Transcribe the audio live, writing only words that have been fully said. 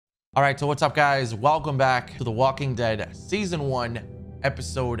All right, so what's up, guys? Welcome back to The Walking Dead Season 1,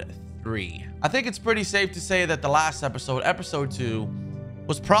 Episode 3. I think it's pretty safe to say that the last episode, Episode 2,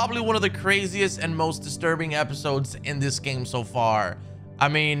 was probably one of the craziest and most disturbing episodes in this game so far. I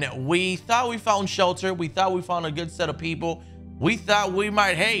mean, we thought we found shelter. We thought we found a good set of people. We thought we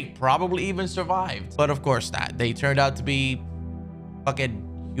might, hey, probably even survived. But of course not. They turned out to be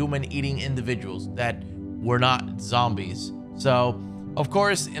fucking human-eating individuals that were not zombies. So, of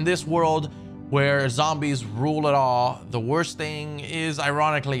course, in this world where zombies rule it all, the worst thing is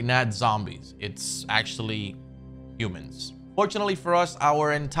ironically not zombies. It's actually humans. Fortunately for us,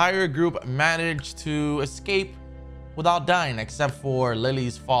 our entire group managed to escape without dying, except for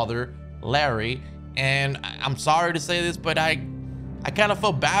Lily's father, Larry. And I'm sorry to say this, but I kind of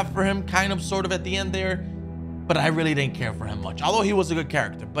felt bad for him, kind of sort of at the end there, but I really didn't care for him much, although he was a good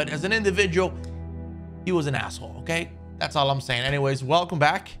character. But as an individual, he was an asshole, okay? That's all I'm saying. Anyways, welcome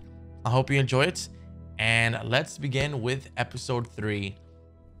back. I hope you enjoy it. And let's begin with Episode 3,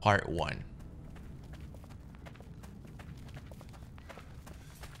 Part 1.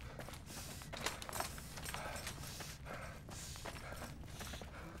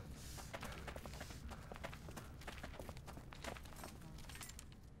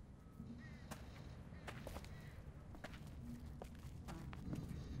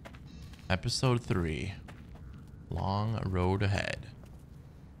 Episode 3. Long road ahead.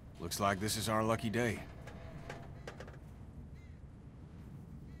 Looks like this is our lucky day.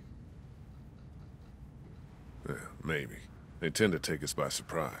 Yeah, maybe. They tend to take us by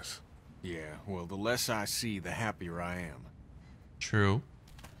surprise. Yeah, well, the less I see, the happier I am. True.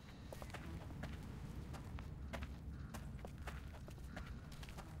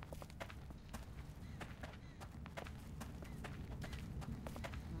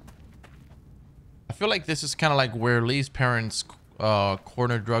 I feel like this is kind of like where Lee's parents'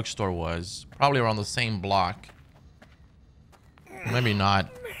 corner drugstore was. Probably around the same block. Maybe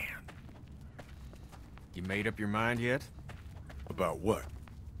not. Man. You made up your mind yet? About what?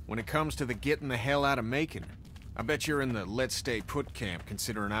 When it comes to the getting the hell out of Macon, I bet you're in the let's stay put camp,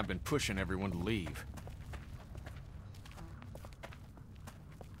 considering I've been pushing everyone to leave.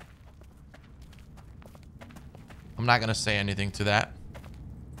 I'm not gonna say anything to that.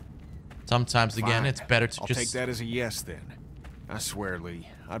 Sometimes, again, Fine. it's better to I'll just... take that as a yes, then. I swear, Lee,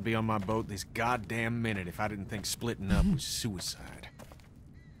 I'd be on my boat this goddamn minute if I didn't think splitting up was suicide.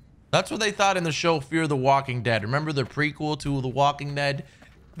 That's what they thought in the show Fear the Walking Dead. Remember the prequel to The Walking Dead?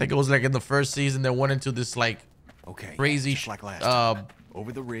 I think it was like in the first season they went into this like crazy just like last time.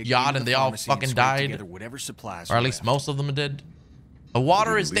 Over the rig, yacht and they all fucking died. Whatever supplies or at least most of them did. The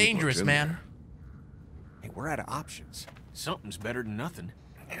water is dangerous, man. Hey, we're out of options. Something's better than nothing.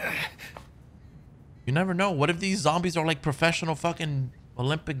 You never know. What if these zombies are like professional fucking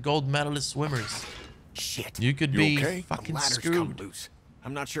Olympic gold medalist swimmers? Shit. You could be fucking screwed. Loose.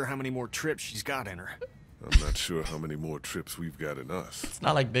 I'm not sure how many more trips she's got in her. I'm not sure how many more trips we've got in us. It's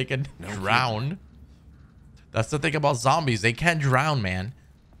not like they can drown. That's the thing about zombies. They can't drown, man.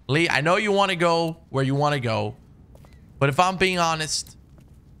 Lee, I know you want to go where you want to go, but if I'm being honest,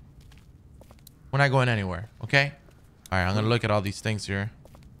 we're not going anywhere, okay? All right, I'm going to look at all these things here.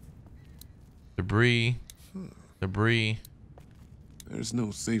 Debris. Debris. There's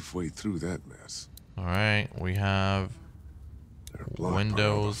no safe way through that mess. All right, we have They're blocked by all the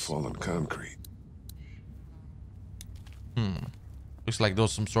windows. fallen concrete. Looks like there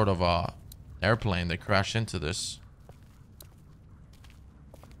was some sort of airplane that crashed into this.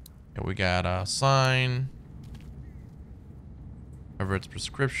 Here we got a sign. Everett's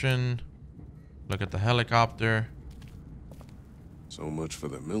prescription. Look at the helicopter. So much for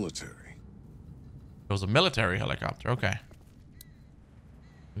the military. It was a military helicopter. Okay.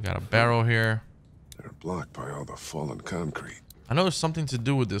 We got a barrel here. They're blocked by all the fallen concrete. I know it's something to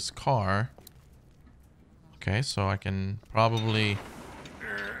do with this car. Okay, so I can probably...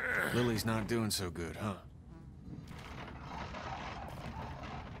 Lily's not doing so good, huh?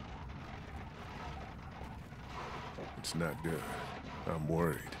 It's not good. I'm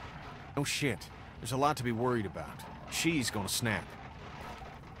worried. No shit. There's a lot to be worried about. She's gonna snap.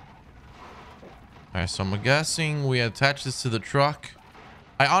 Alright, so I'm guessing we attach this to the truck.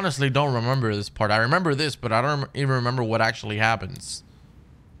 I honestly don't remember this part. I remember this, but I don't even remember what actually happens.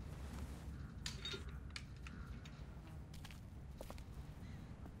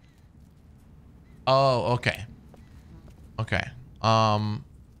 Oh, okay. Okay. The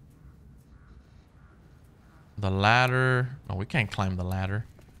ladder. No, we can't climb the ladder.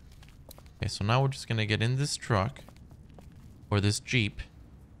 Okay, so now we're just gonna get in this truck. Or this Jeep.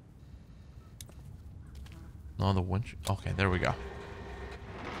 No, the winch. Okay, there we go.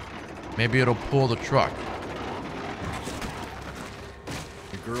 Maybe it'll pull the truck.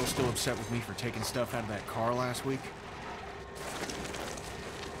 Your girl still upset with me for taking stuff out of that car last week?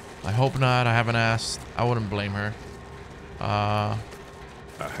 I hope not. I haven't asked. I wouldn't blame her. I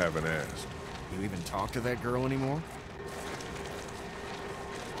haven't asked. You even talk to that girl anymore?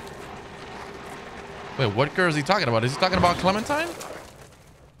 Wait, what girl is he talking about? Is he talking about Clementine?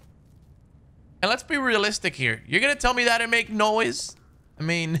 And let's be realistic here. You're gonna tell me that it make noise? I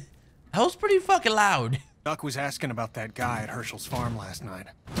mean, that was pretty fucking loud. Duck was asking about that guy at Herschel's farm last night.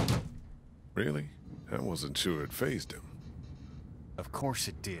 Really? I wasn't sure it fazed him. Of course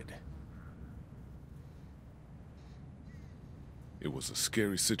it did. It was a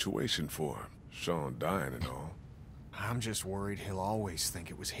scary situation for him. Sean dying and all. I'm just worried he'll always think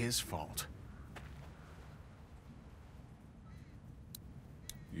it was his fault.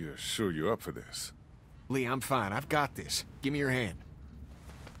 You're sure you're up for this? Lee, I'm fine. I've got this. Give me your hand.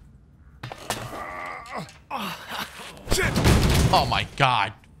 Shit! Oh my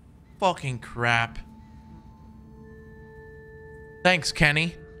god. Fucking crap. Thanks,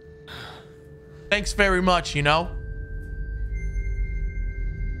 Kenny. Thanks very much, you know?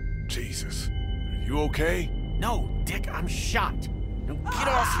 Jesus. Are you okay? No, Dick, I'm shot. Now get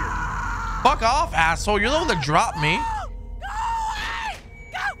off here. Fuck off, asshole. You're the one that dropped me.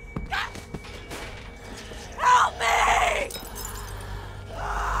 Help me!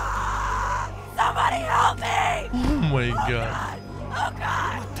 Somebody help me! Oh my god. Oh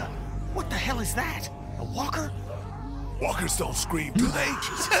god! What the hell is that? A walker? Walkers don't scream, do they?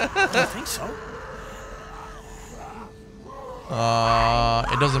 I don't think so.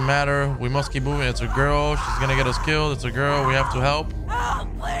 It doesn't matter. We must keep moving. It's a girl. She's gonna get us killed. It's a girl. We have to help. Help,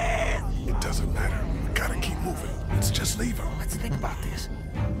 please! It doesn't matter. We gotta keep moving. Let's just leave her. Let's think about this.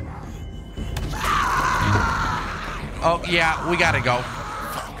 Oh, yeah. We gotta go.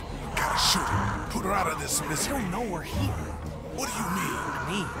 Fuck. Gotta shoot her. Put her out of this I misery. don't know we're here. What do you mean? I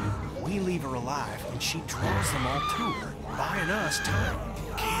mean, we leave her alive, and she draws them all to her, buying us time.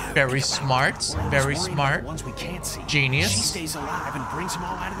 Very smart. Very Worried about smart. the ones we can't see. Genius. She stays alive and brings them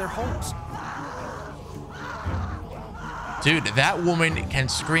all out of their holes. Dude, that woman can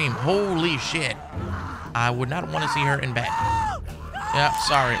scream. Holy shit. I would not want to see her in bed. Yeah,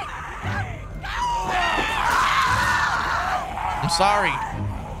 sorry. I'm sorry.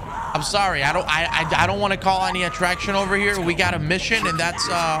 I'm sorry. I don't want to call any attraction over here. We got a mission, and that's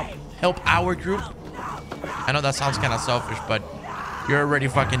help our group. I know that sounds kind of selfish, but you're already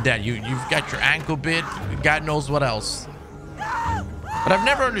fucking dead. You've got your ankle bit. God knows what else. What I've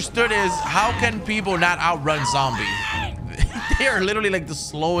never understood is how can people not outrun zombies? They are literally like the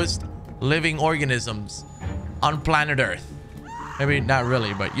slowest living organisms on planet Earth. Maybe not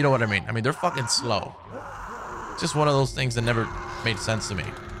really, but you know what I mean. I mean, they're fucking slow. It's just one of those things that never made sense to me.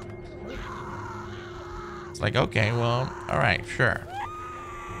 It's like, okay, well, all right, sure.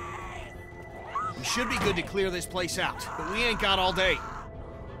 We should be good to clear this place out, but we ain't got all day.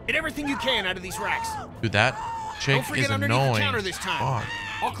 Get everything you can out of these racks. Dude, that chick Don't forget is underneath annoying. the counter this time. Fuck.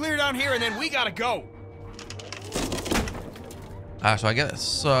 I'll clear down here and then we gotta go. So I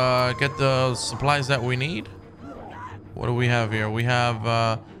guess get the supplies that we need. What do we have here? We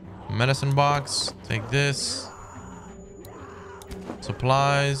have medicine box. Take this.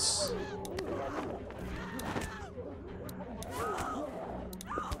 Supplies.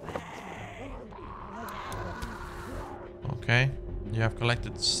 Okay. You have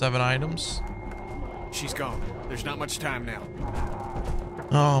collected 7 items. She's gone. There's not much time now.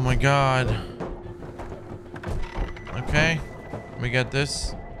 Oh my god. Okay. Let me get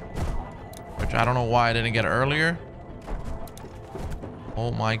this. Which I don't know why I didn't get it earlier. Oh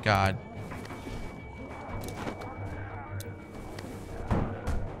my god.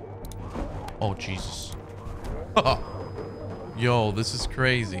 Oh Jesus. Yo, this is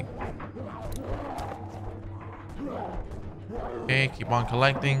crazy. Okay, keep on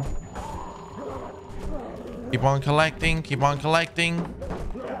collecting. Keep on collecting. Keep on collecting.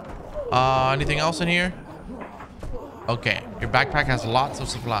 Anything else in here? Okay, your backpack has lots of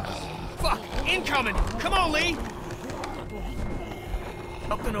supplies. Fuck! Incoming! Come on, Lee!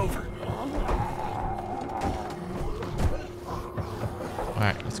 Up and over.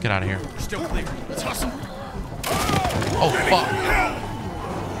 Alright, let's get out of here. Still clear. Let's hustle. Oh, fuck.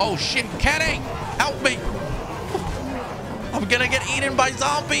 Oh, shit. Kenny! Help me! I'm gonna get eaten by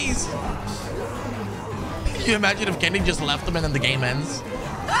zombies! Can you imagine if Kenny just left them and then the game ends?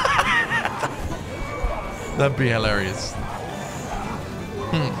 That'd be hilarious.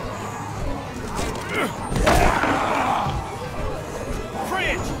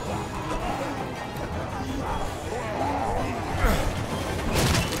 Fridge!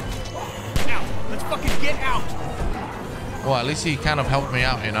 Fucking get out! Well, at least he kind of helped me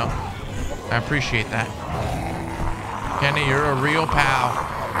out, you know? I appreciate that. Kenny, you're a real pal.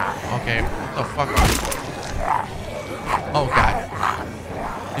 Okay, what the fuck? Oh, God.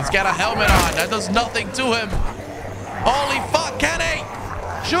 He's got a helmet on. That does nothing to him. Holy fuck, Kenny!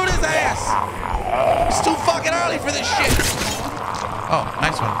 Shoot his ass! It's too fucking early for this shit. Oh,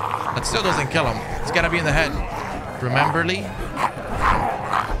 nice one. That still doesn't kill him. It's gotta be in the head. Remember, Lee?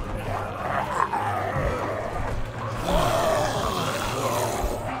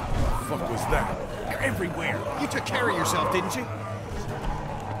 What was that? You're everywhere. You took care of yourself, didn't you?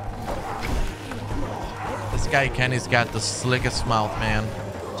 This guy Kenny's got the slickest mouth, man.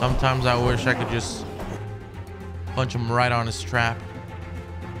 Sometimes I wish I could just punch him right on his trap.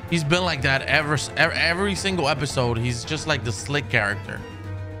 He's been like that every single episode. He's just like the slick character.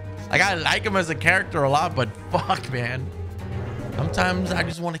 Like, I like him as a character a lot, but fuck, man. Sometimes I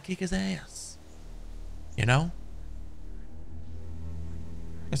just want to kick his ass. You know?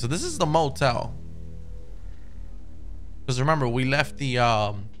 Okay, so this is the motel. Because remember, we left the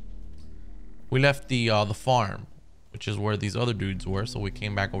farm, which is where these other dudes were. So we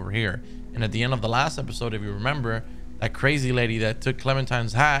came back over here. And at the end of the last episode, if you remember, that crazy lady that took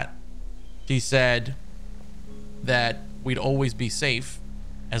Clementine's hat, she said that we'd always be safe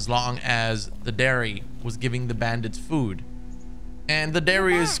as long as the dairy was giving the bandits food. And the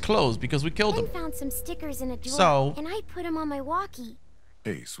dairy is closed because we killed them. I found some stickers in a drawer, So, and I put them on my walkie.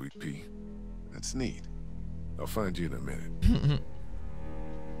 Hey, Sweet Pea. That's neat. I'll find you in a minute.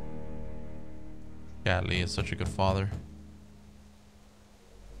 God, Lee is such a good father.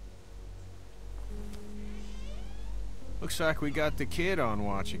 Looks like we got the kid on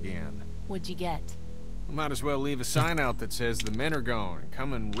watch again. What'd you get? We might as well leave a sign out that says the men are gone.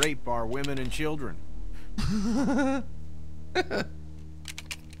 Come and rape our women and children.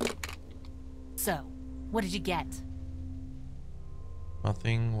 So, what did you get?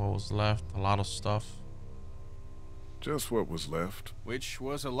 Nothing. What was left? A lot of stuff. Just what was left. Which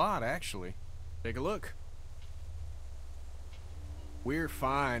was a lot, actually. Take a look. We're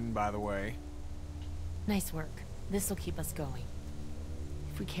fine, by the way. Nice work. This'll keep us going.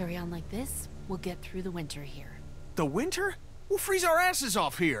 If we carry on like this, we'll get through the winter here. The winter? We'll freeze our asses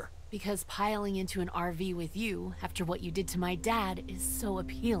off here. Because piling into an RV with you after what you did to my dad is so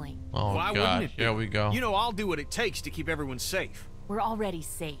appealing. Oh, Why God. wouldn't it be? Here we go. You know I'll do what it takes to keep everyone safe. We're already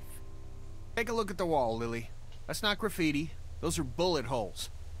safe. Take a look at the wall, Lily. That's not graffiti. Those are bullet holes.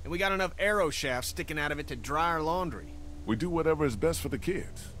 And we got enough arrow shafts sticking out of it to dry our laundry. We do whatever is best for the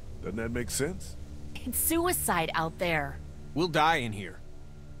kids. Doesn't that make sense? It's suicide out there. We'll die in here.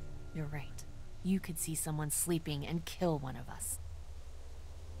 You're right. You could see someone sleeping and kill one of us.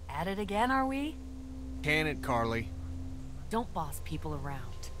 At it again, are we? Can it, Carly? Don't boss people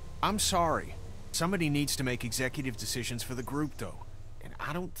around. I'm sorry. Somebody needs to make executive decisions for the group, though. And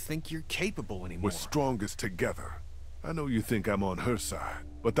I don't think you're capable anymore. We're strongest together. I know you think I'm on her side,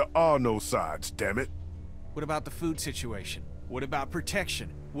 but there are no sides, damn it. What about the food situation? What about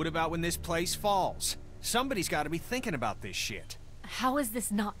protection? What about when this place falls? Somebody's got to be thinking about this shit. How has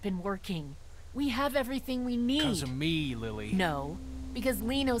this not been working? We have everything we need. Because of me, Lily. No, because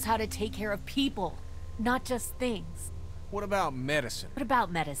Lee knows how to take care of people, not just things. What about medicine? What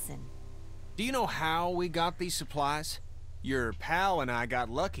about medicine? Do you know how we got these supplies? Your pal and I got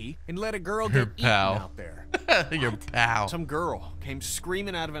lucky and let a girl get eaten out there. Your pal. Some girl came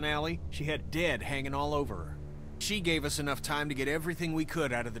screaming out of an alley. She had dead hanging all over her. She gave us enough time to get everything we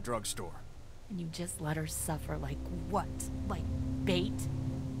could out of the drugstore. And you just let her suffer like what? Like bait?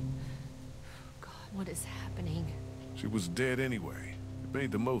 God, what is happening? She was dead anyway. It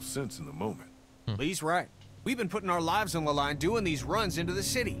made the most sense in the moment. Lee's right. We've been putting our lives on the line doing these runs into the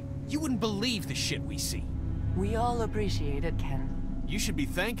city. You wouldn't believe the shit we see. We all appreciate it, Ken. You should be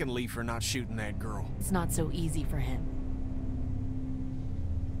thanking Lee for not shooting that girl. It's not so easy for him.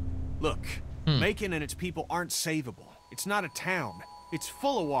 Look, Macon and its people aren't savable. It's not a town. It's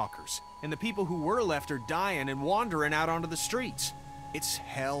full of walkers, and the people who were left are dying and wandering out onto the streets. It's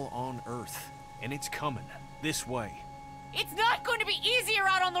hell on Earth, and it's coming this way. It's not going to be easier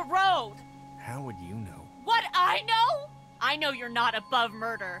out on the road! How would you know? What I know? I know you're not above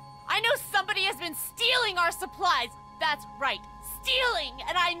murder. I know somebody has been stealing our supplies. That's right, stealing!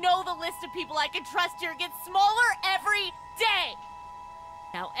 And I know the list of people I can trust here gets smaller every day!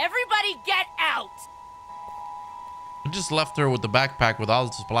 Now everybody get out! We just left her with the backpack with all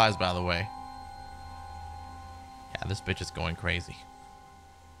the supplies, by the way. Yeah, this bitch is going crazy.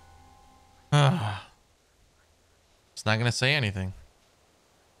 It's not gonna say anything.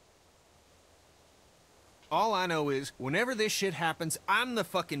 All I know is, whenever this shit happens, I'm the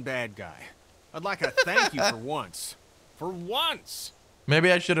fucking bad guy. I'd like a thank you for once. For once!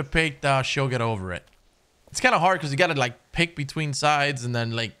 Maybe I should have picked She'll Get Over It. It's kind of hard because you got to like pick between sides and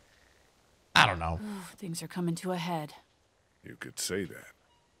then like, I don't know. Things are coming to a head. You could say that.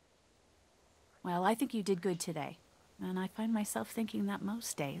 Well, I think you did good today. And I find myself thinking that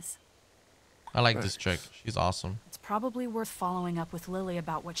most days. I like this chick. She's awesome. It's probably worth following up with Lily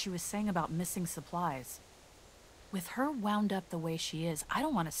about what she was saying about missing supplies. With her wound up the way she is, I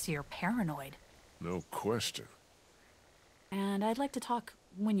don't want to see her paranoid. No question. And I'd like to talk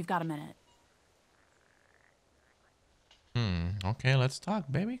when you've got a minute. Okay, let's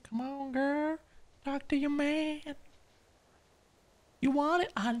talk, baby. Come on, girl. Talk to your man. You want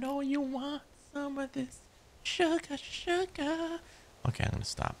it? I know you want some of this sugar, sugar. Okay, I'm gonna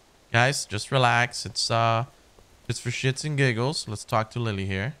stop. Guys, just relax. It's just for shits and giggles. Let's talk to Lily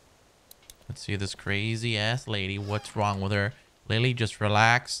here. Let's see this crazy ass lady. What's wrong with her? Lily, just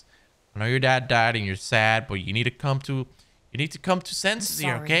relax. I know your dad died and you're sad, but you need to come to senses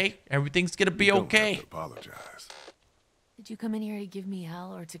here, okay? Everything's gonna be okay. Don't have to apologize. Did you come in here to give me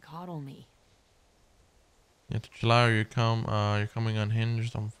hell or to coddle me? Yeah, to chill out. You're coming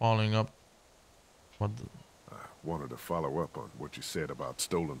unhinged. I'm following up. What? I wanted to follow up on what you said about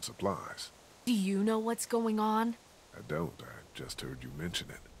stolen supplies. Do you know what's going on? I don't. I just heard you mention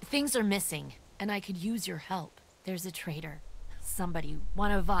it. Things are missing, and I could use your help. There's a traitor. Somebody, one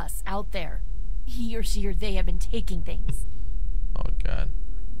of us, out there. He or she or they have been taking things. Oh, God.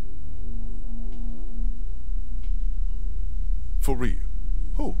 For real?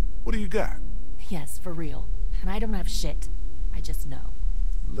 Who? What do you got? Yes, for real. And I don't have shit. I just know.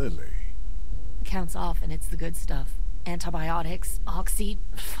 Lily. Counts off, and it's the good stuff. Antibiotics, oxy,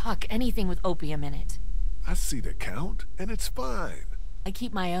 fuck, anything with opium in it. I see the count, and it's fine. I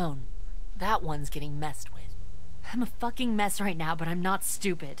keep my own. That one's getting messed with. I'm a fucking mess right now, but I'm not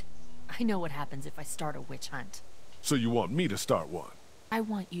stupid. I know what happens if I start a witch hunt. So you want me to start one? I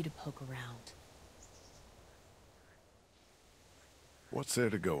want you to poke around. What's there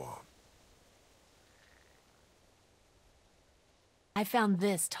to go on? I found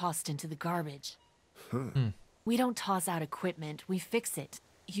this tossed into the garbage. We don't toss out equipment, we fix it.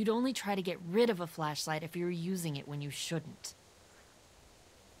 You'd only try to get rid of a flashlight if you were using it when you shouldn't.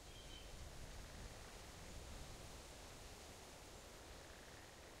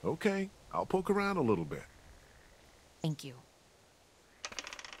 Okay, I'll poke around a little bit. Thank you.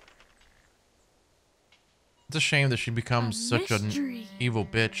 It's a shame that she becomes such an evil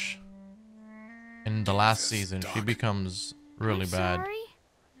bitch. In the last season, she becomes really bad. Sorry?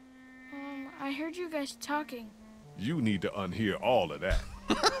 I heard you guys talking. You need to unhear all of that.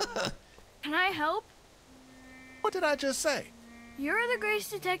 Can I help? What did I just say? You're the Grace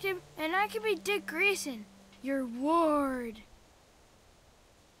Detective, and I can be Dick Grayson, your ward.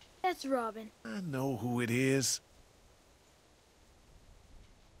 That's Robin. I know who it is.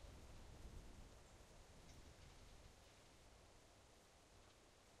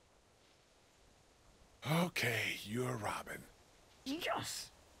 Okay, you're Robin. Yes.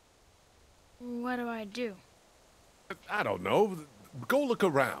 What do I do? I don't know. Go look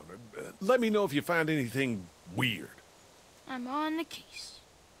around. Let me know if you find anything weird. I'm on the case.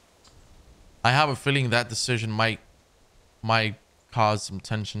 I have a feeling that decision might cause some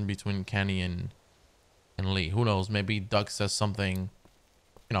tension between Kenny and Lee. Who knows? Maybe Doug says something,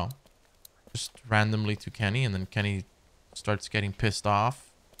 you know, just randomly to Kenny, and then Kenny starts getting pissed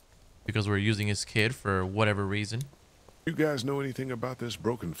off because we're using his kid for whatever reason. You guys know anything about this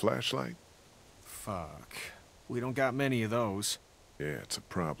broken flashlight? Fuck. We don't got many of those. Yeah, it's a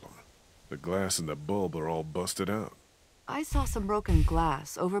problem. The glass and the bulb are all busted out. I saw some broken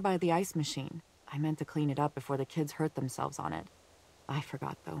glass over by the ice machine. I meant to clean it up before the kids hurt themselves on it. I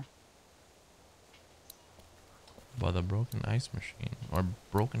forgot, though. By the broken ice machine, or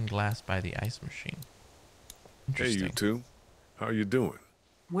broken glass by the ice machine. Hey, Interesting. you two. How you doing?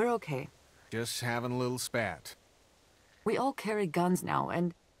 We're okay. Just having a little spat. We all carry guns now,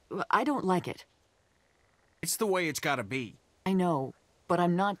 and I don't like it. It's the way it's gotta be. I know, but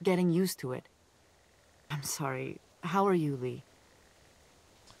I'm not getting used to it. I'm sorry. How are you, Lee?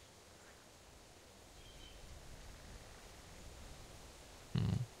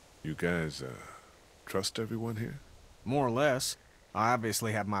 You guys, trust everyone here? More or less. I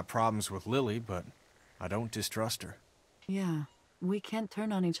obviously have my problems with Lily, but I don't distrust her. Yeah, we can't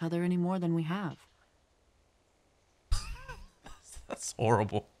turn on each other any more than we have. That's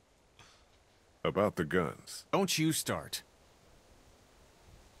horrible. About the guns. Don't you start.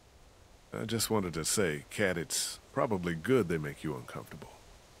 I just wanted to say, Kat, it's probably good they make you uncomfortable.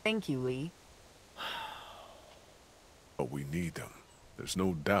 Thank you, Lee. But we need them. There's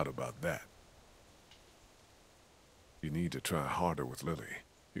no doubt about that. You need to try harder with Lily.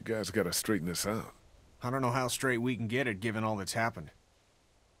 You guys gotta straighten this out. I don't know how straight we can get it given all that's happened.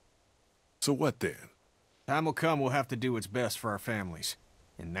 So what then? Time will come we'll have to do what's best for our families.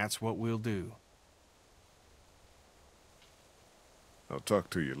 And that's what we'll do. I'll talk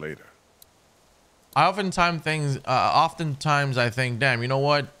to you later. Oftentimes I think, damn, you know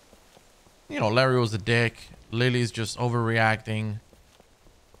what? You know, Larry was a dick. Lily's just overreacting.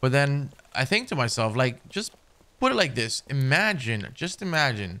 But then I think to myself, like, just put it like this. Just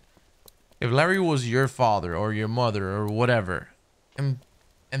imagine if Larry was your father or your mother or whatever, and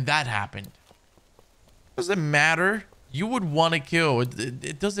that happened. Doesn't matter. You would want to kill.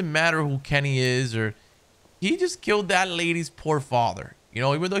 It doesn't matter who Kenny is, or he just killed that lady's poor father. You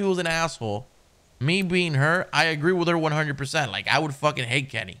know, even though he was an asshole, me being her, I agree with her 100%. Like, I would fucking hate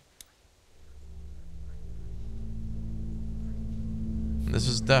Kenny. This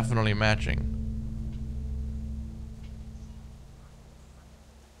is definitely matching.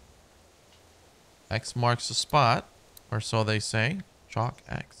 X marks the spot, or so they say. Chalk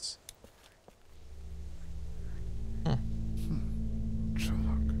X.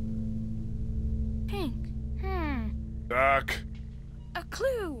 Chalk. Pink. Doc. A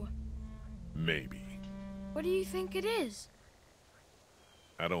clue. Maybe. What do you think it is?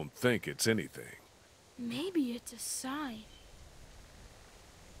 I don't think it's anything. Maybe it's a sign.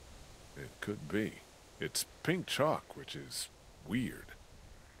 It could be. It's pink chalk, which is weird.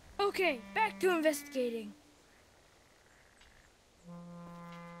 Okay, back to investigating.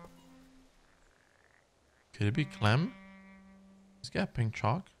 Could it be Clem? He's got pink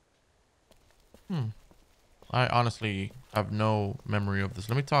chalk. I honestly have no memory of this.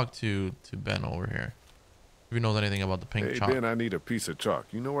 Let me talk to Ben over here. If he knows anything about the pink chalk. Hey, Ben, I need a piece of chalk.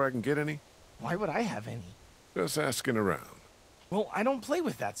 You know where I can get any? Why would I have any? Just asking around. Well, I don't play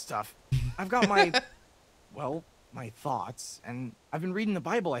with that stuff. I've got my, well, my thoughts, and I've been reading the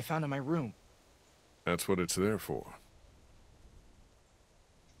Bible I found in my room. That's what it's there for.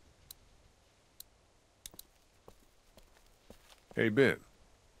 Hey, Ben.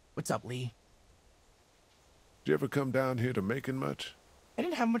 What's up, Lee? Did you ever come down here to Macon much? I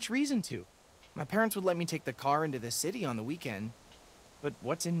didn't have much reason to. My parents would let me take the car into the city on the weekend. But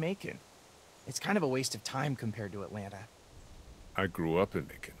what's in Macon? It's kind of a waste of time compared to Atlanta. I grew up in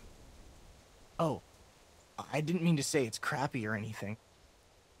Macon. Oh, I didn't mean to say it's crappy or anything.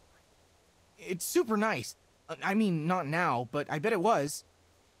 It's super nice. I mean, not now, but I bet it was.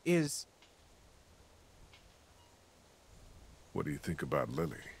 What do you think about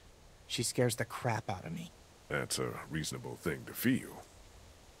Lily? She scares the crap out of me. That's a reasonable thing to feel.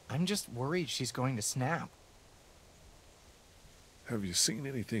 I'm just worried she's going to snap. Have you seen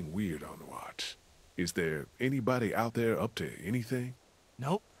anything weird on the watch? Is there anybody out there up to anything?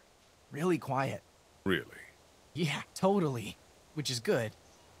 Nope. Really quiet. Really? Yeah, totally. Which is good.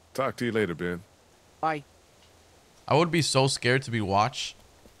 Talk to you later, Ben. Bye. I would be so scared to be watched.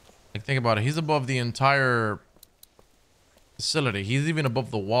 Like, think about it. He's above the entire facility. He's even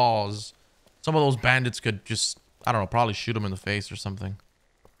above the walls. Some of those bandits could just, I don't know, probably shoot him in the face or something.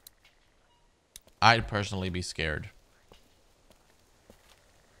 I'd personally be scared.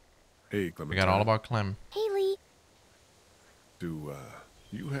 Hey, We Clementine. got all about Clem. Hey, Lee. Do,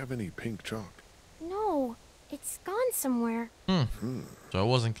 you have any pink chalk? No, it's gone somewhere. So it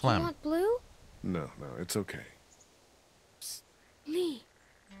wasn't You Clem. want blue? No, it's okay. Lee,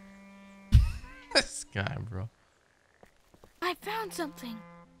 This guy, bro. I found something.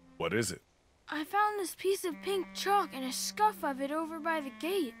 What is it? I found this piece of pink chalk and a scuff of it over by the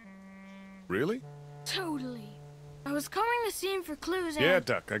gate. Really? Totally. I was combing the scene for clues and... Yeah,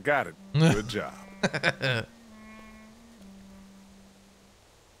 Duck, I got it. Good job.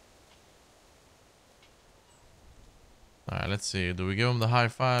 All right, let's see. Do we give him the high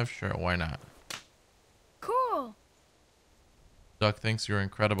five? Sure, why not? Cool. Duck thinks you're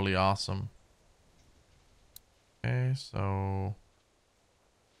incredibly awesome. Okay, so...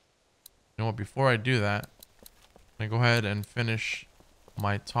 You know what? Before I do that, I'm going to go ahead and finish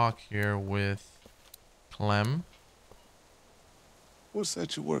my talk here with Clem. What's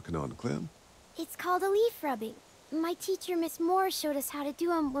that you're working on, Clem? It's called a leaf rubbing. My teacher, Miss Moore, showed us how to do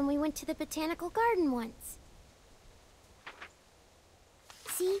them when we went to the botanical garden once.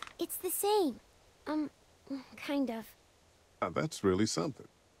 See, it's the same. Kind of. Oh, that's really something.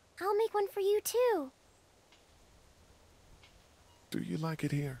 I'll make one for you, too. Do you like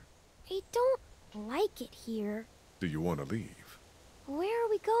it here? I don't like it here. Do you want to leave? Where are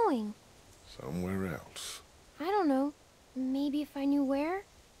we going? Somewhere else. I don't know. Maybe if I knew where?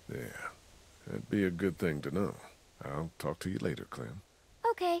 Yeah, that'd be a good thing to know. I'll talk to you later, Clem.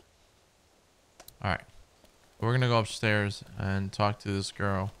 Okay. All right. We're gonna go upstairs and talk to this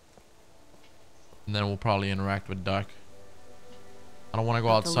girl, and then we'll probably interact with Duck. I don't want to go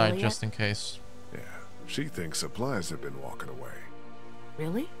outside just in case. Yeah, she thinks supplies have been walking away.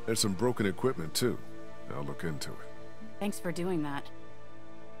 Really? There's some broken equipment too. I'll look into it. Thanks for doing that.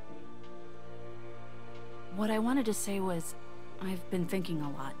 What I wanted to say was, I've been thinking a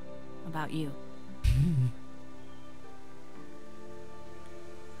lot about you.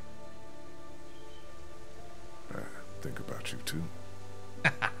 I think about you too.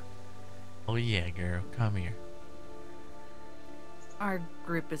 Oh yeah, girl, come here. Our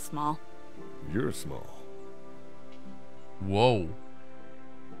group is small. You're small. Whoa.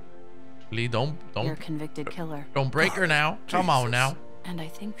 Lee, don't You're a convicted killer. don't break her now. Come on now. And I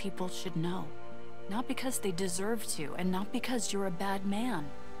think people should know. Not because they deserve to, and not because you're a bad man.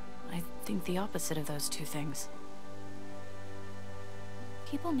 I think the opposite of those two things.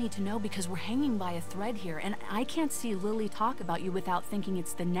 People need to know because we're hanging by a thread here, and I can't see Lily talk about you without thinking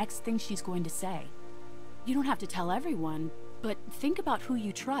it's the next thing she's going to say. You don't have to tell everyone, but think about who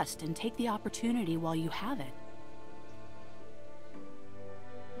you trust and take the opportunity while you have it.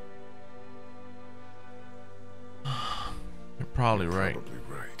 You're probably right. Probably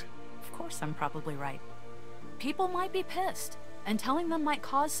right. Of course I'm probably right. People might be pissed, and telling them might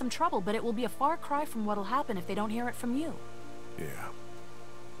cause some trouble, but it will be a far cry from what'll happen if they don't hear it from you. Yeah.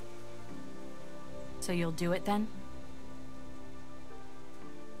 So you'll do it then?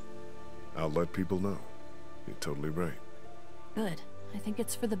 I'll let people know. You're totally right. Good. I think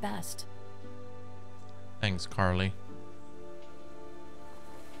it's for the best. Thanks, Carly.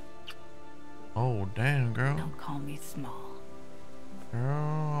 Oh, damn, girl. Don't call me small.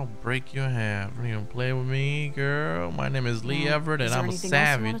 Girl, I'll break your half. You gonna play with me, girl? My name is Lee Well, Everett, and is there I'm a anything else you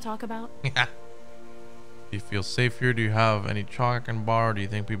savage. want to talk about? Do you feel safe here? Do you have any chalk and bar? Do you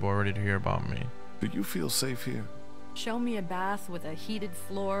think people are ready to hear about me? Do you feel safe here? Show me a bath with a heated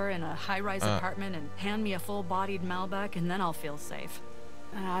floor in a high-rise apartment and hand me a full-bodied Malbec, and then I'll feel safe.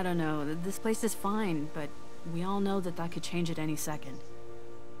 I don't know. This place is fine, but we all know that that could change at any second.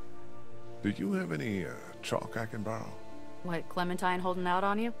 Do you have any chalk I can borrow? What, Clementine holding out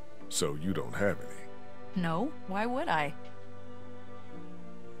on you? So you don't have any? No. Why would I?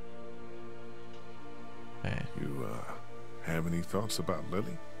 Hey. You have any thoughts about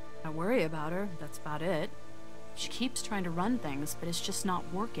Lily? I worry about her. That's about it. She keeps trying to run things, but it's just not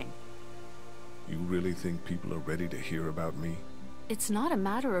working. You really think people are ready to hear about me? It's not a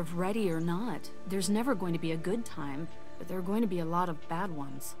matter of ready or not. There's never going to be a good time, but there are going to be a lot of bad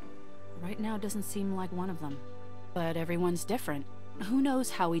ones. Right now doesn't seem like one of them. But everyone's different. Who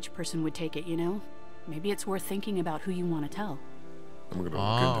knows how each person would take it, you know? Maybe it's worth thinking about who you want to tell. I'm gonna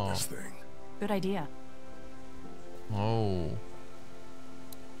look into this thing. Good idea. Oh.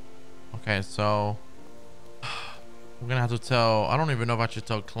 Okay, so we're gonna have to tell. I don't even know if I should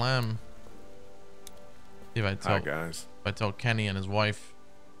tell Clem. See if I tell. Hi guys. If I tell Kenny and his wife.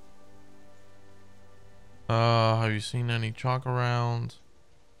 Have you seen any chalk around?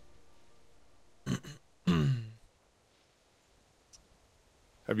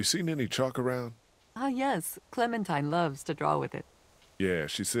 Have you seen any chalk around? Ah, yes. Clementine loves to draw with it. Yeah,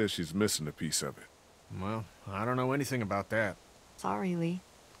 she says she's missing a piece of it. Well, I don't know anything about that. Sorry, Lee.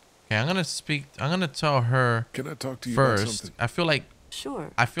 Okay, I'm gonna tell her. Can I talk to you about first? something? I feel like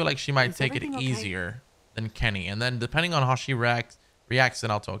Sure. she might Is take it everything okay? easier than Kenny, and then depending on how she reacts,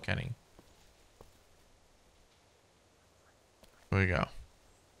 then I'll tell Kenny. Here we go.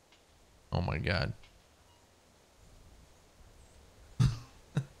 Oh my God.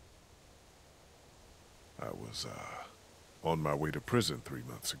 I was on my way to prison 3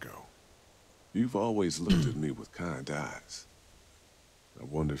 months ago. You've always looked at me with kind eyes. I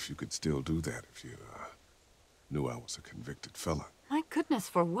wonder if you could still do that if you knew I was a convicted felon. My goodness,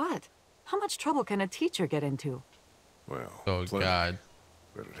 for what? How much trouble can a teacher get into? Well, Oh plenty, God.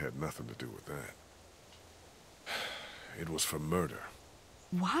 but it had nothing to do with that. It was for murder.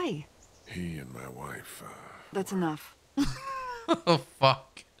 Why? He and my wife, That's enough. Oh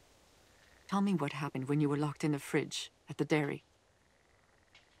fuck. Tell me what happened when you were locked in the fridge at the dairy.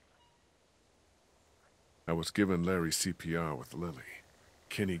 I was giving Larry CPR with Lily.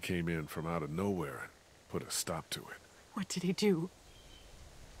 Kenny came in from out of nowhere and put a stop to it. What did he do?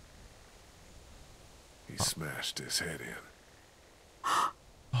 He smashed his head in. Oh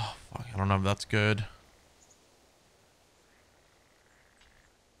fuck. I don't know if that's good.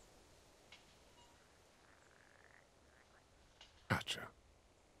 Gotcha.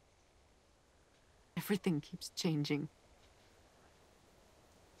 Everything keeps changing.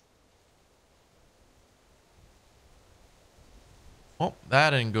 Well, that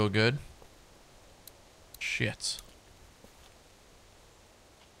didn't go good. Shit.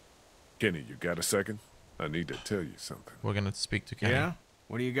 Kenny, you got a second? I need to tell you something. We're gonna speak to Kenny. Yeah?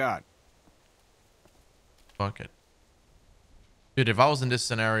 What do you got? Fuck it. Dude, if I was in this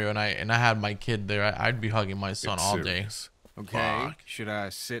scenario and I had my kid there, I'd be hugging my son It's all serious. day. Okay. Fuck. Should I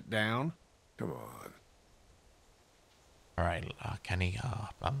sit down? Come on. All right, Kenny. I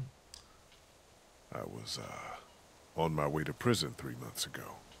was on my way to prison 3 months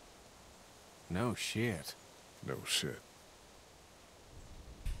ago. No shit. No shit.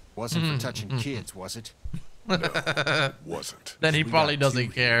 Wasn't for touching kids, was it? No, it wasn't. Then he We probably got doesn't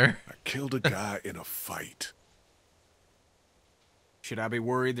cute. care. I killed a guy in a fight. Should I be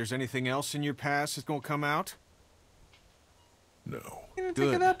worried there's anything else in your past that's gonna come out? No. You didn't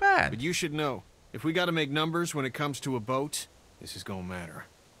think it that bad. But you should know, if we gotta make numbers when it comes to a boat, this is gonna matter.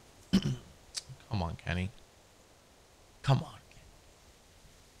 Come on, Kenny. Come on, Kenny.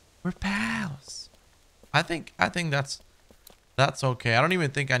 We're pals. I think that's okay. I don't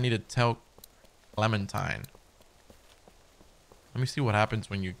even think I need to tell Clementine. Let me see what happens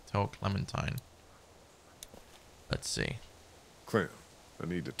when you tell Clementine. Let's see. Clem, I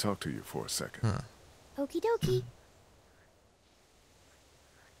need to talk to you for a second. Huh. Okie dokie.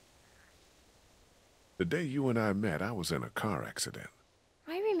 The day you and I met, I was in a car accident.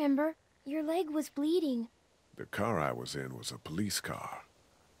 I remember. Your leg was bleeding. The car I was in was a police car,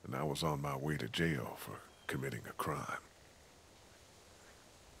 and I was on my way to jail for committing a crime.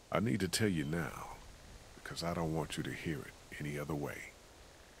 I need to tell you now, because I don't want you to hear it any other way.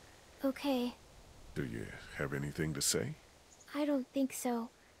 Okay. Do you have anything to say? I don't think so.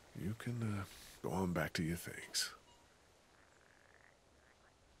 You can go on back to your things.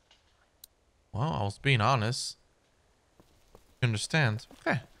 Well, I was being honest. You understand?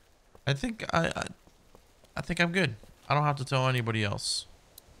 Okay. I think I'm good. I don't have to tell anybody else.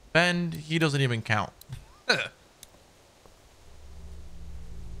 Ben, he doesn't even count. All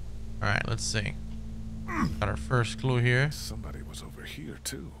right, let's see. Got our first clue here. Somebody was over here,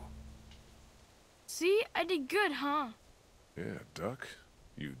 too. See, I did good, huh? Yeah, Duck,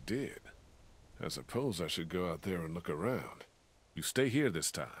 you did. I suppose I should go out there and look around. You stay here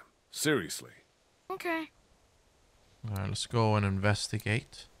this time. Seriously. Okay. All right, let's go and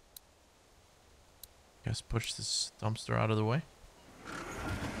investigate. Guess push this dumpster out of the way.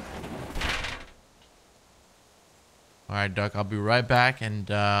 All right, Duck, I'll be right back, and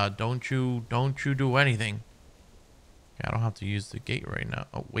don't you do anything. Okay, I don't have to use the gate right now.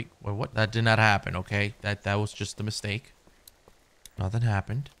 Oh wait, what? That did not happen. Okay, that was just a mistake. Nothing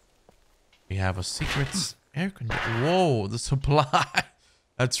happened. We have a secret air conditioner. Whoa, the supply.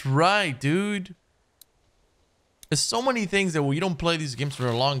 That's right, dude. There's so many things that when you don't play these games for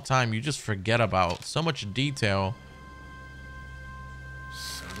a long time, you just forget about. So much detail.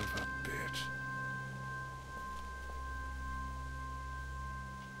 Son of a bitch.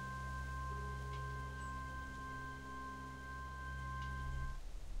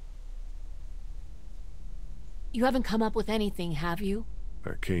 You haven't come up with anything, have you?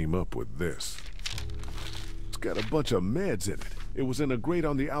 I came up with this. It's got a bunch of meds in it. It was in a grate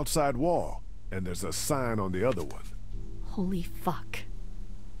on the outside wall. And there's a sign on the other one. Holy fuck.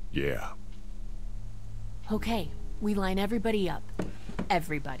 Yeah. Okay, we line everybody up.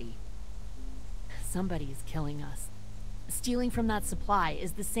 Everybody. Somebody is killing us. Stealing from that supply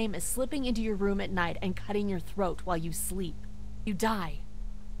is the same as slipping into your room at night and cutting your throat while you sleep. You die.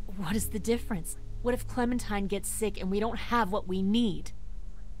 What is the difference? What if Clementine gets sick and we don't have what we need?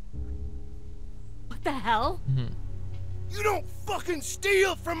 What the hell? You don't fucking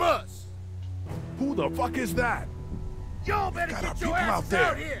steal from us! Who the fuck is that? Y'all better Got get our your people asses out out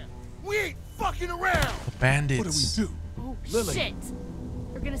there. here! We ain't fucking around! The bandits. What do we do? Oh, Lily. shit!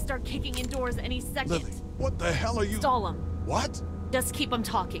 They're gonna start kicking indoors any second. Lily, what the hell are you? Stall him. What? Just keep him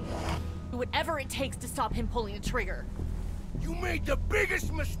talking. Do whatever it takes to stop him pulling the trigger. You made the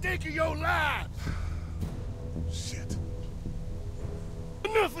biggest mistake of your lives! Shit.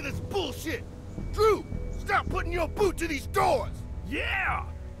 Enough of this bullshit! Drew, stop putting your boot to these doors! Yeah!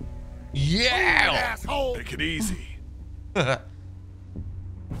 Yeah! Asshole! Take it easy. Why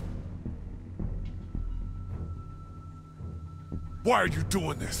are you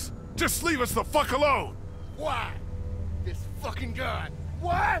doing this? Just leave us the fuck alone! Why? This fucking guy.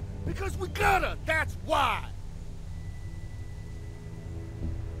 Why? Because we gotta! That's why!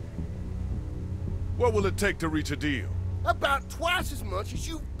 What will it take to reach a deal? About twice as much as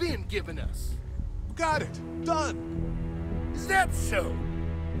you've been giving us. Got it. Done. Is that so?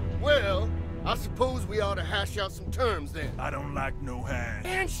 Well, I suppose we ought to hash out some terms then. I don't like no hand.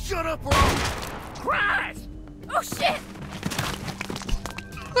 And shut up or I'll... Christ! Oh shit!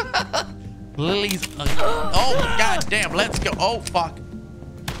 Lily's... oh, god damn. Let's go. Oh, fuck.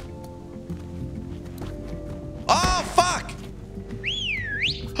 Oh, fuck.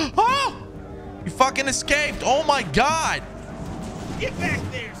 Oh! You fucking escaped. Oh, my God. Get back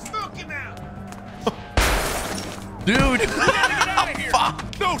there. Smoke him out. Dude. Get out of here.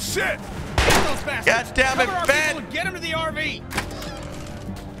 Fuck. No shit. Get those bastards. God damn it, Cover our Ben. people and get him to the RV.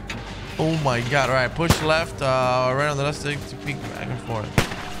 Oh, my God. All right. Push left. Right on the left stick to peek back and forth.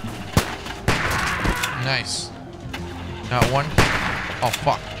 Nice. Got one. Oh,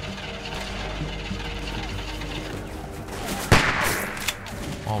 fuck.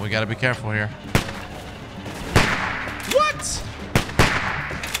 Oh, we gotta be careful here. What?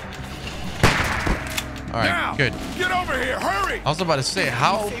 All right, now, good. Get over here, hurry! I was about to say,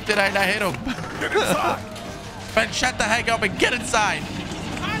 how did I not hit him? Get inside! Ben, shut the heck up and get inside.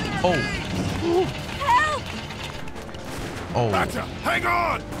 Oh. Help! Oh. Gotcha! Hang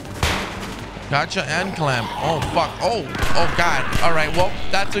on! Gotcha and clamp. Oh, fuck. Oh, oh, God. All right, well,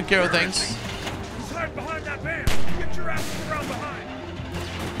 that took care of things. Slide behind that van. Get your ass around behind.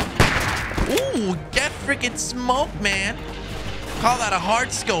 Ooh, get freaking smoked, man. Call that a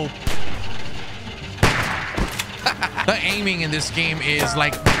hard scope. The aiming in this game is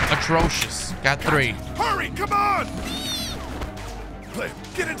like atrocious. Got 3. Hurry, come on! Cliff,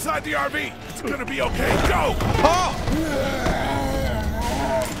 get inside the RV. It's gonna be okay. Go! Oh!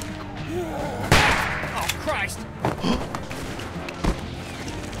 Oh, Christ.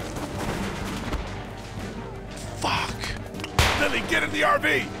 Fuck. Lily, get in the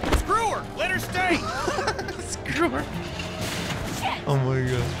RV! Screw her. Let her stay. Screw her. Oh my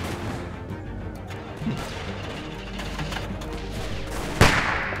God.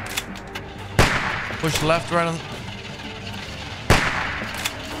 Push left, right on.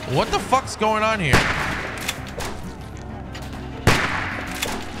 What the fuck's going on here?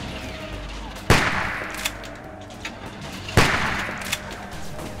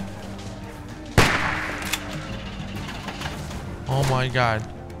 Oh my God.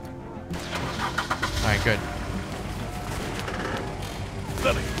 All right, good.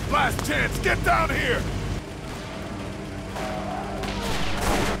 Lily, last chance, get down here!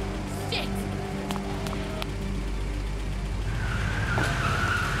 Shit!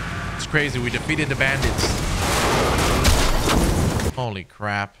 It's crazy. We defeated the bandits. Holy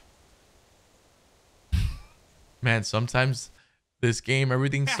crap. Man, sometimes this game,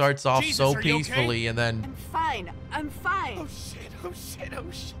 everything starts off Jesus, so are you okay? peacefully and then... I'm fine. I'm fine. Oh, shit. Oh, shit.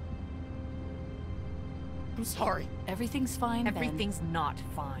 Oh, shit. I'm sorry. Everything's fine, Ben. Everything's not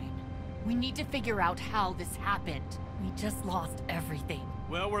fine. We need to figure out how this happened. We just lost everything.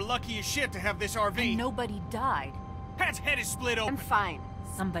 Well, we're lucky as shit to have this RV. And nobody died. Pat's head is split open. I'm fine.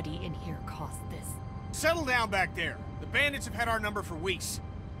 Somebody in here caused this. Settle down back there. The bandits have had our number for weeks.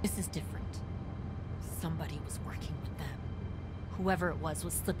 This is different. Somebody was working with them. Whoever it was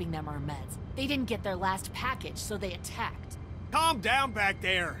slipping them our meds. They didn't get their last package, so they attacked. Calm down back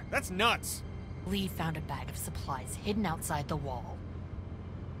there. That's nuts. Lee found a bag of supplies hidden outside the wall.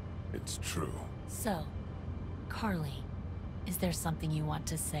 It's true. So, Carly, is there something you want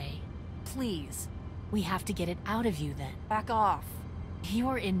to say? Please. We have to get it out of you then. Back off.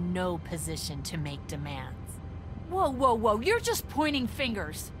 You're in no position to make demands. Whoa, whoa, whoa. You're just pointing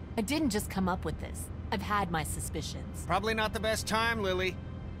fingers. I didn't just come up with this. I've had my suspicions. Probably not the best time, Lily.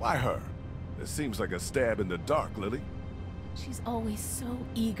 Why her? It seems like a stab in the dark, Lily. She's always so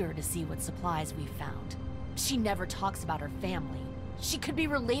eager to see what supplies we've found. She never talks about her family. She could be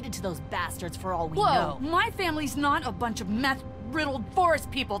related to those bastards for all we know. Whoa, my family's not a bunch of meth-riddled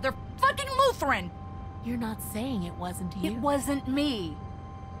forest people. They're fucking Lutheran. You're not saying it wasn't you. It wasn't me.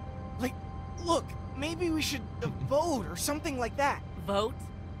 Like, look, maybe we should vote or something like that. Vote?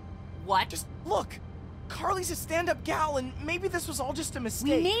 What? Just look. Carly's a stand-up gal, and maybe this was all just a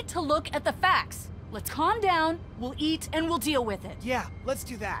mistake. We need to look at the facts. Let's calm down, we'll eat, and we'll deal with it. Yeah, let's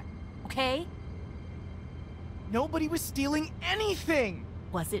do that. Okay? Nobody was stealing anything!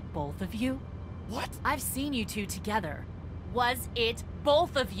 Was it both of you? What? I've seen you two together. Was it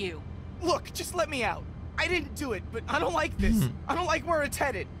both of you? Look, just let me out. I didn't do it, but I don't like this. I don't like where it's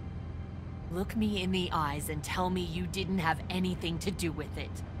headed. Look me in the eyes and tell me you didn't have anything to do with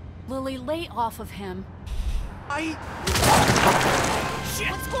it. Lily, lay off of him. Shit!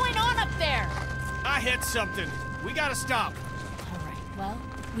 What's going on up there? I hit something. We gotta stop. All right, well,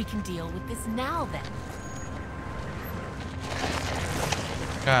 we can deal with this now then.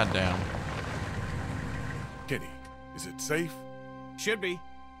 God damn. Kitty, is it safe? Should be.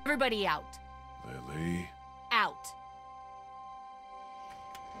 Everybody out. Lily. Out.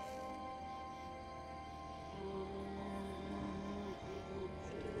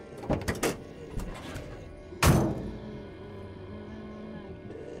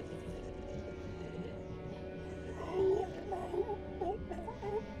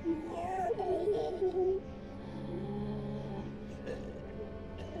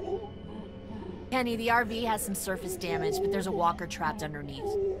 Kenny, the RV has some surface damage, but there's a walker trapped underneath.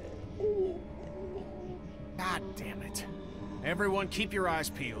 God damn it. Everyone keep your eyes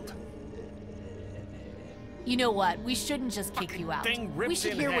peeled. You know what? We shouldn't just kick you out. Thing rips We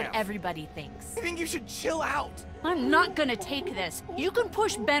should in hear what half. everybody thinks. I think you should chill out. I'm not gonna take this. You can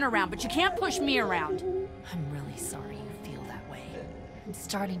push Ben around, but you can't push me around. I'm really sorry you feel that way. I'm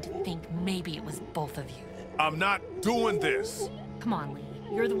starting to think maybe it was both of you. I'm not doing this. Come on, Lee.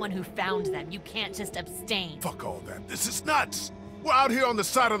 You're the one who found them. You can't just abstain. Fuck all that. This is nuts. We're out here on the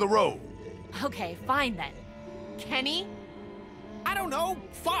side of the road. Okay, fine then. Kenny? I don't know.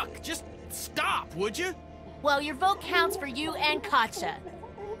 Fuck. Just stop, would you? Well, your vote counts for you and Katja.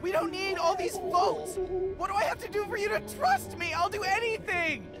 We don't need all these votes. What do I have to do for you to trust me? I'll do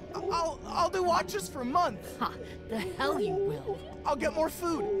anything. I'll do watches for months. Huh, the hell you will. I'll get more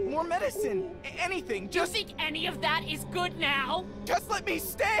food, more medicine, anything. Do you think any of that is good now? Just let me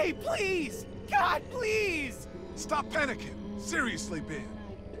stay, please. God, please. Stop panicking. Seriously, Ben.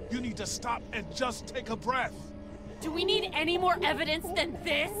 You need to stop and just take a breath. Do we need any more evidence than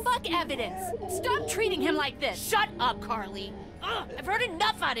this? Fuck evidence. Stop treating him like this. Shut up, Carly. Ugh, I've heard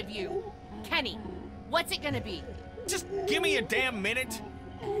enough out of you. Kenny, what's it gonna be? Just give me a damn minute.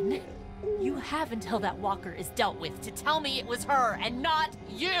 Ben, you have until that walker is dealt with to tell me it was her and not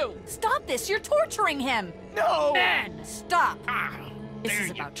you. Stop this. You're torturing him. No. Ben, Stop. this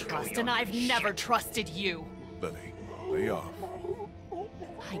is about trust, and I've never trusted you. Lily, lay off.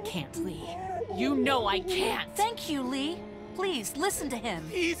 I can't, Lee. You know I can't. Thank you, Lee. Please, listen to him.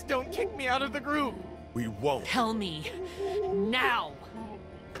 Please don't kick me out of the group. We won't. Tell me. Now.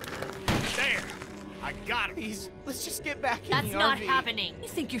 There. I got him. Please, let's just get back in That's the not RV. happening. You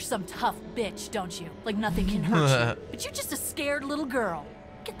think you're some tough bitch, don't you? Like nothing can hurt you. But you're just a scared little girl.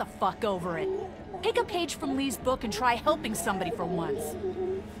 Get the fuck over it. Take a page from Lee's book and try helping somebody for once.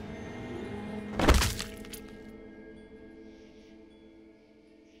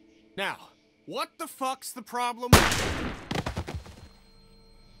 Now, what the fuck's the problem?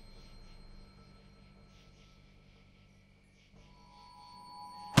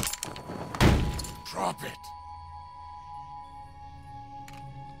 Drop it.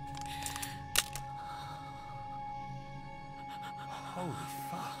 Holy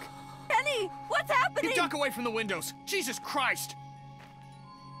fuck. Kenny, what's happening? You duck away from the windows. Jesus Christ.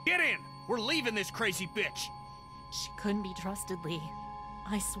 Get in. We're leaving this crazy bitch. She couldn't be trusted, Lee.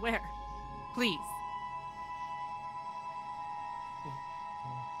 I swear. Please.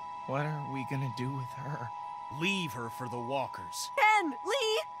 What are we gonna do with her? Leave her for the walkers. Ken,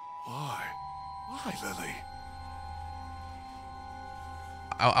 Lee! Why? Why, Lily?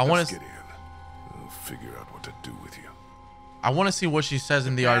 I want Just to. get in. I'll figure out what to do with you. I want to see what she says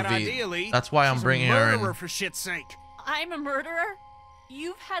in the Bad RV. idea, Lee. That's why I'm She's bringing a her murderer, in. for shit's sake. I'm a murderer?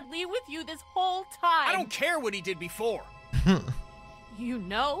 You've had Lee with you this whole time. I don't care what he did before. You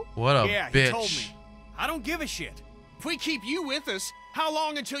know? What a Yeah, bitch. he told me. I don't give a shit. If we keep you with us, how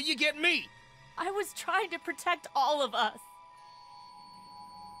long until you get me? I was trying to protect all of us.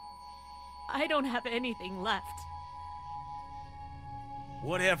 I don't have anything left.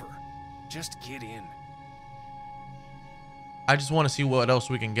 Whatever. Just get in. I just want to see what else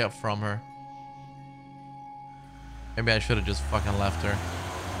we can get from her. Maybe I should have just fucking left her.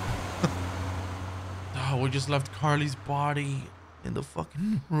 Oh, we just left Carly's body in the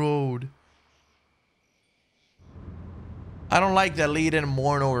fucking road. I don't like that Lee didn't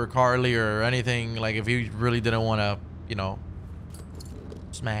mourn over Carly or anything. Like, if he really didn't want to, you know,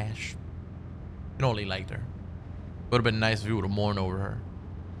 smash. You know, Lee liked her. Would have been nice if he would have mourned over her.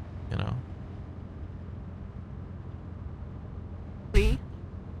 You know? Lee,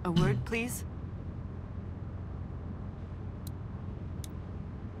 a word, please?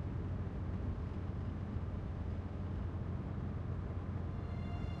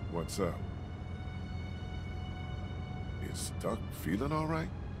 What's up? You stuck? Feeling all right?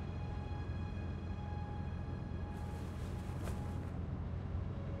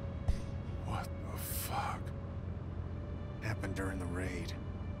 What the fuck? Happened during the raid.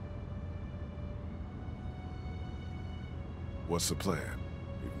 What's the plan?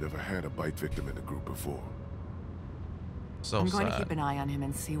 We've never had a bite victim in the group before. So I'm going sad. to keep an eye on him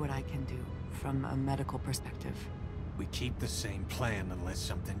and see what I can do from a medical perspective. We keep the same plan unless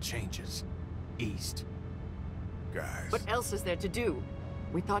something changes. East. Guys. What else is there to do?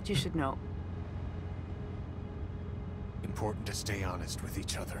 We thought you should know. Important to stay honest with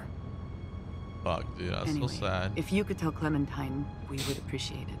each other. Fuck, dude, that's Anyway, so sad. if you could tell Clementine, we would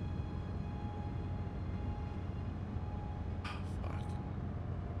appreciate it.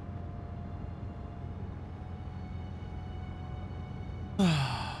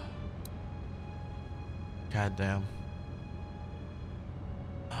 God damn.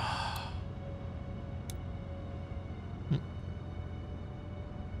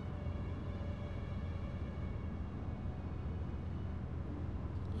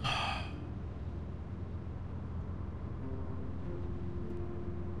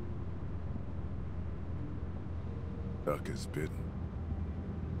 Duck is bitten.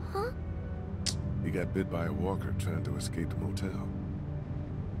 Huh? He got bit by a walker trying to escape the motel.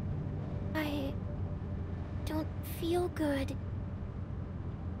 I don't feel good.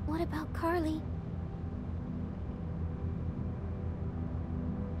 What about Carly?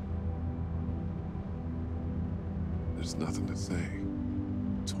 There's nothing to say.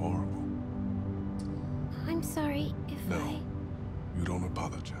 It's horrible. I'm sorry if No, you don't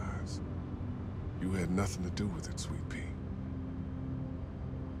apologize. You had nothing to do with it, Sweet Pea.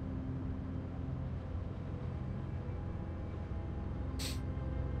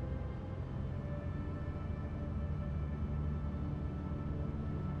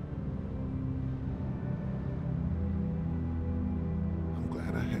 I'm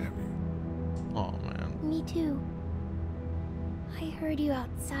glad I have you. Oh, man. Me too. I heard you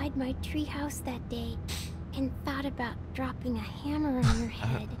outside my treehouse that day and thought about dropping a hammer on your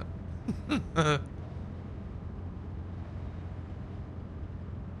head.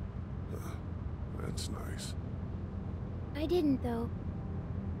 That's nice. I didn't, though.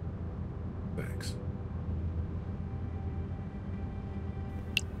 Thanks.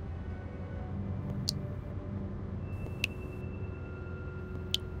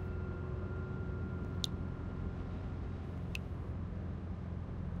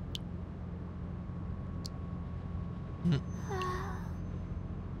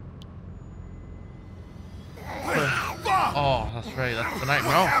 Oh, that's right. That's the night,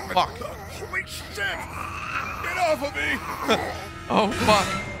 bro. Fuck. Holy shit! Get off of me! Oh, fuck.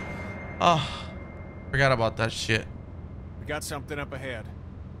 Oh, forgot about that shit. We got something up ahead.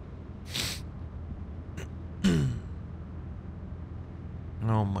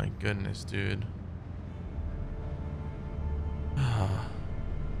 Oh my goodness, dude. Damn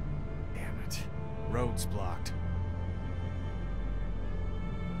it. Road's blocked.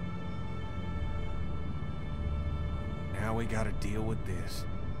 Now we gotta deal with this.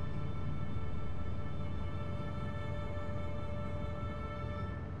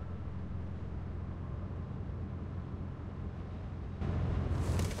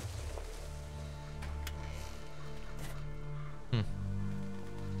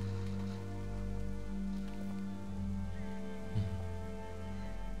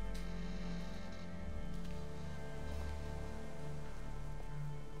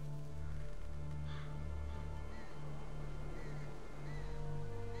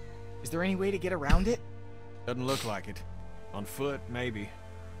 Is there any way to get around it? Doesn't look like it. On foot, maybe.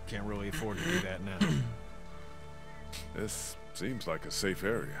 Can't really afford to do that now. This seems like a safe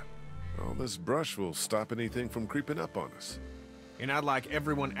area. All this brush will stop anything from creeping up on us. And I'd like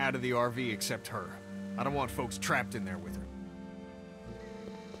everyone out of the RV except her. I don't want folks trapped in there with her.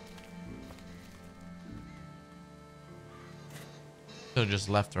 Could've just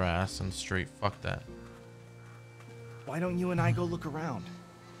left her ass in the street. Fuck that. Why don't you and I go look around?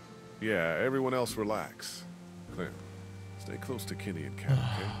 Yeah, everyone else relax. Clint, stay close to Kenny and Kat,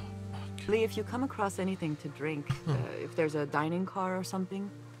 okay? Lee, if you come across anything to drink, if there's a dining car or something,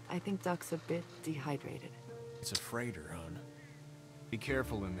 I think Duck's a bit dehydrated. It's a freighter, hon. Be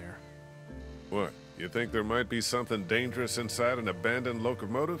careful in there. What, you think there might be something dangerous inside an abandoned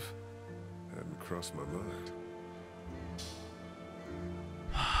locomotive? Hadn't crossed my mind.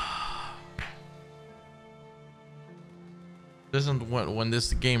 This isn't when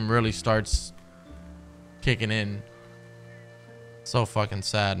this game really starts kicking in. So fucking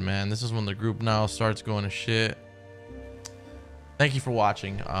sad, man. This is when the group now starts going to shit. Thank you for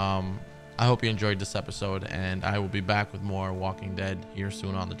watching. I hope you enjoyed this episode, and I will be back with more Walking Dead here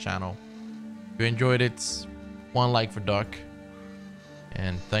soon on the channel. If you enjoyed it, one like for Duck,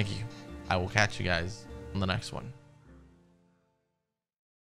 and thank you. I will catch you guys on the next one.